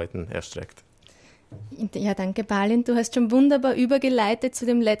Leuten erstreckt. Ja, danke, Balint. Du hast schon wunderbar übergeleitet zu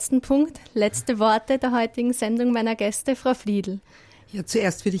dem letzten Punkt. Letzte Worte der heutigen Sendung meiner Gäste, Frau Fliedl. Ja,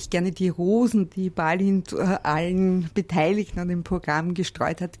 zuerst würde ich gerne die Rosen, die Balint allen Beteiligten an dem Programm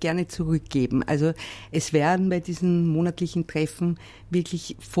gestreut hat, gerne zurückgeben. Also es werden bei diesen monatlichen Treffen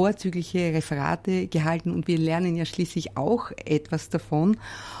wirklich vorzügliche Referate gehalten und wir lernen ja schließlich auch etwas davon.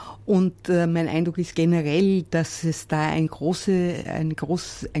 Und mein Eindruck ist generell, dass es da ein großes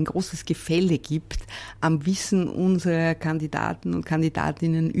Gefälle gibt am Wissen unserer Kandidaten und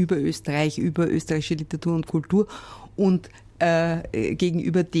Kandidatinnen über Österreich, über österreichische Literatur und Kultur und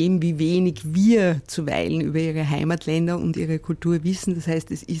gegenüber dem, wie wenig wir zuweilen über ihre Heimatländer und ihre Kultur wissen. Das heißt,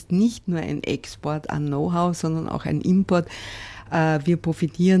 es ist nicht nur ein Export an Know-how, sondern auch ein Import. Wir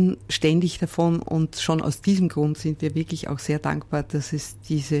profitieren ständig davon und schon aus diesem Grund sind wir wirklich auch sehr dankbar, dass es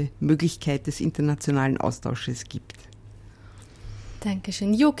diese Möglichkeit des internationalen Austausches gibt.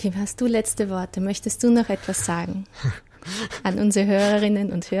 Dankeschön. Joachim, hast du letzte Worte? Möchtest du noch etwas sagen? An unsere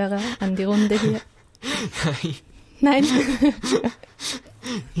Hörerinnen und Hörer, an die Runde hier? Nein?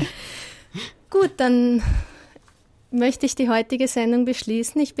 Gut, dann möchte ich die heutige Sendung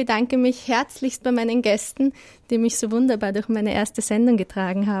beschließen. Ich bedanke mich herzlichst bei meinen Gästen, die mich so wunderbar durch meine erste Sendung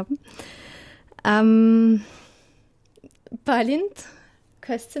getragen haben. Balint,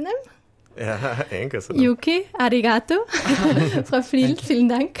 köszönöm. Ja, danke. Yuki, arigato. Frau Fliedl, vielen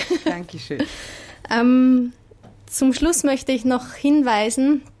Dank. Dankeschön. Zum Schluss möchte ich noch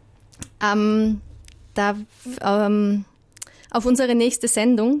hinweisen, auf unsere nächste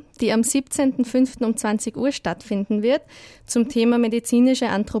Sendung, die am 17.05. um 20 Uhr stattfinden wird, zum Thema medizinische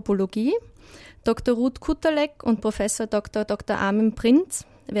Anthropologie. Dr. Ruth Kutterleck und Professor Dr. Armin Prinz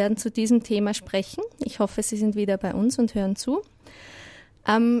werden zu diesem Thema sprechen. Ich hoffe, Sie sind wieder bei uns und hören zu.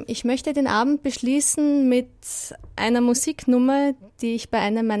 Ich möchte den Abend beschließen mit einer Musiknummer, die ich bei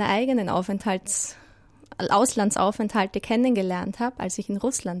einem meiner eigenen Auslandsaufenthalte kennengelernt habe, als ich in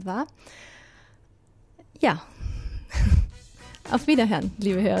Russland war. Ja, auf Wiederhören,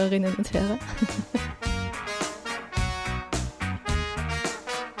 liebe Hörerinnen und Hörer.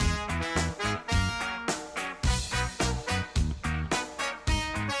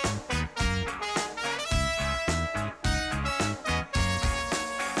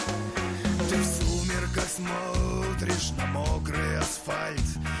 Ты в сумерках смотришь на мокрый асфальт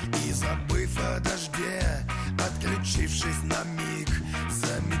и, забыв о дожде, отключившись на миг,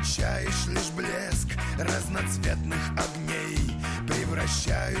 замечаешь лишь блеск разноцветных огней,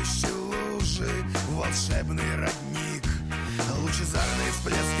 превращающий луг души волшебный родник. Лучезарные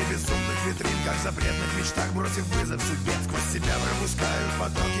всплески безумных витрин, как в запретных мечтах, бросив вызов судьбе, сквозь себя пропускают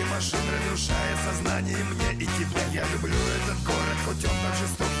потоки машин, разрушая сознание мне и тебе. Я люблю этот город, хоть он так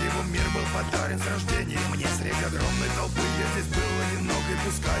жесток, его мир был подарен с рождения мне. Среди огромной толпы я здесь был одинок, и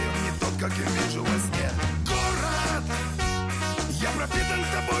пускай он не тот, как я вижу во сне. Город, я пропитан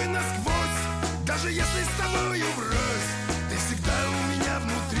тобой насквозь, даже если с тобою врозь, ты всегда у меня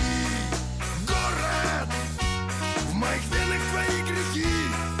внутри. Город, в моих венах твои грехи,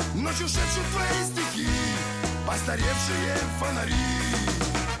 ночью шепчут твои стихи, постаревшие фонари.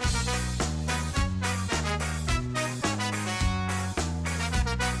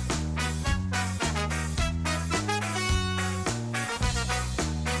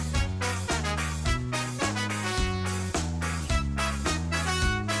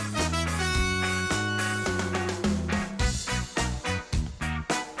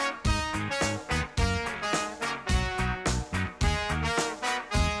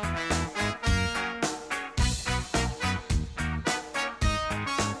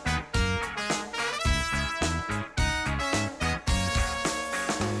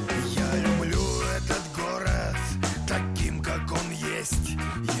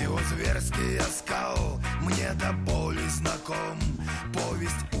 Его зверский оскал мне до боли знаком.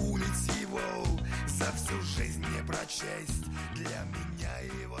 Повесть улиц его за всю жизнь не прочесть. Для меня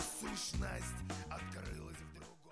его сущность открылась.